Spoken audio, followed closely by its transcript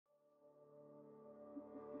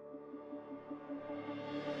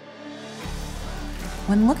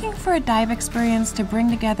When looking for a dive experience to bring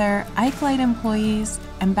together Ikelite employees,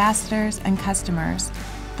 ambassadors, and customers,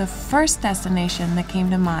 the first destination that came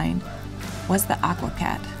to mind was the Aqua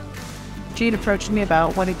Cat. She'd approached me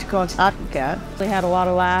about wanting to go on Aqua Cat. We had a lot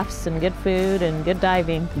of laughs and good food and good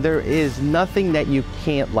diving. There is nothing that you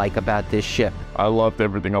can't like about this ship. I loved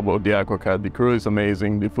everything about the Aqua Cat. The crew is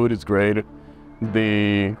amazing, the food is great,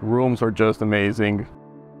 the rooms are just amazing.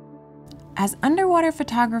 As underwater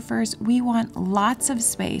photographers, we want lots of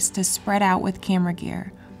space to spread out with camera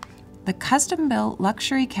gear. The custom-built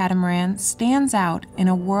luxury catamaran stands out in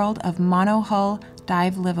a world of monohull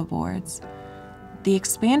dive liveaboards. The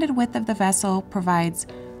expanded width of the vessel provides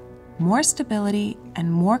more stability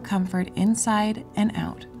and more comfort inside and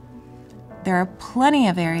out. There are plenty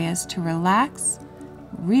of areas to relax,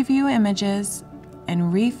 review images,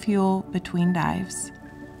 and refuel between dives.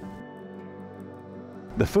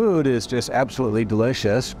 The food is just absolutely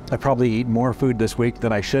delicious. I probably eat more food this week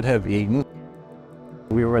than I should have eaten.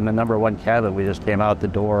 We were in the #1 cabin. We just came out the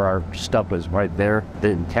door. Our stuff was right there.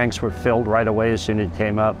 The tanks were filled right away as soon as it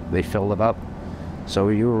came up. They filled them up. So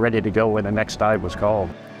you were ready to go when the next dive was called.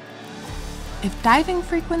 If diving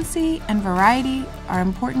frequency and variety are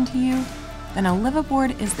important to you, then a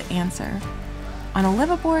liveaboard is the answer. On a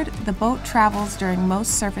liveaboard, the boat travels during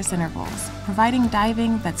most surface intervals, providing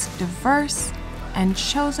diving that's diverse and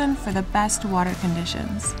chosen for the best water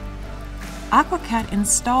conditions. Aqua Cat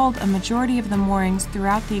installed a majority of the moorings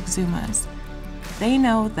throughout the Exumas. They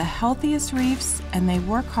know the healthiest reefs and they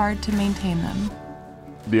work hard to maintain them.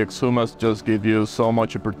 The Exumas just give you so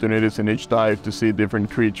much opportunities in each dive to see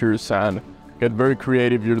different creatures and get very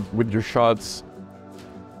creative with your shots.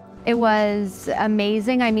 It was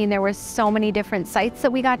amazing. I mean, there were so many different sights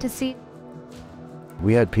that we got to see.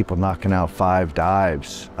 We had people knocking out 5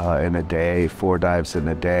 dives in a day, 4 dives in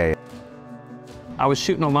a day. I was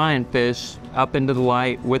shooting a lionfish up into the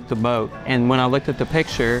light with the boat, and when I looked at the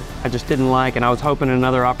picture, I just didn't like, and I was hoping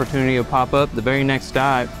another opportunity would pop up. The very next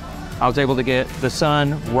dive, I was able to get the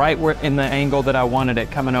sun right in the angle that I wanted it,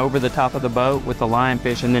 coming over the top of the boat with the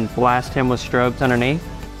lionfish and then blast him with strobes underneath.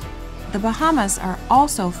 The Bahamas are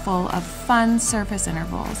also full of fun surface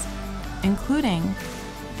intervals, including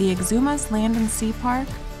the Exumas Land and Sea Park,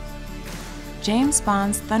 James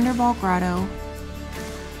Bond's Thunderball Grotto,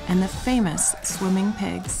 and the famous swimming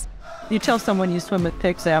pigs. You tell someone you swim with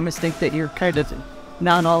pigs, they almost think that you're kind of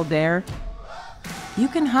not all there. You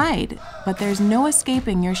can hide, but there's no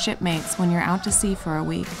escaping your shipmates when you're out to sea for a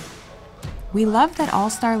week. We love that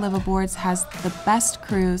Star Liveaboards has the best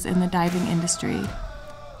crews in the diving industry.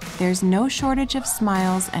 There's no shortage of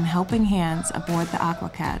smiles and helping hands aboard the Aqua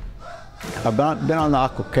Cat. I've been on the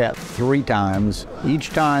Aqua Cat 3 times.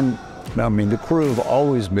 Each time, I mean, the crew have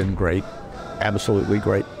always been great, absolutely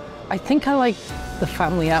great. I think I like the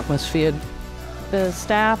family atmosphere. The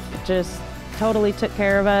staff just totally took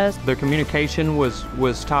care of us. Their communication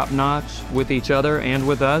was top-notch with each other and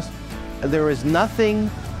with us. There was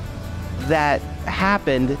nothing that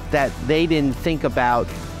happened that they didn't think about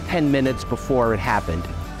 10 minutes before it happened.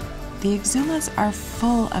 The Exumas are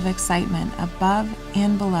full of excitement above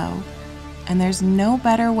and below, and there's no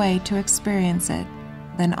better way to experience it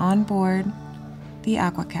than on board the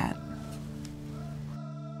Aqua Cat.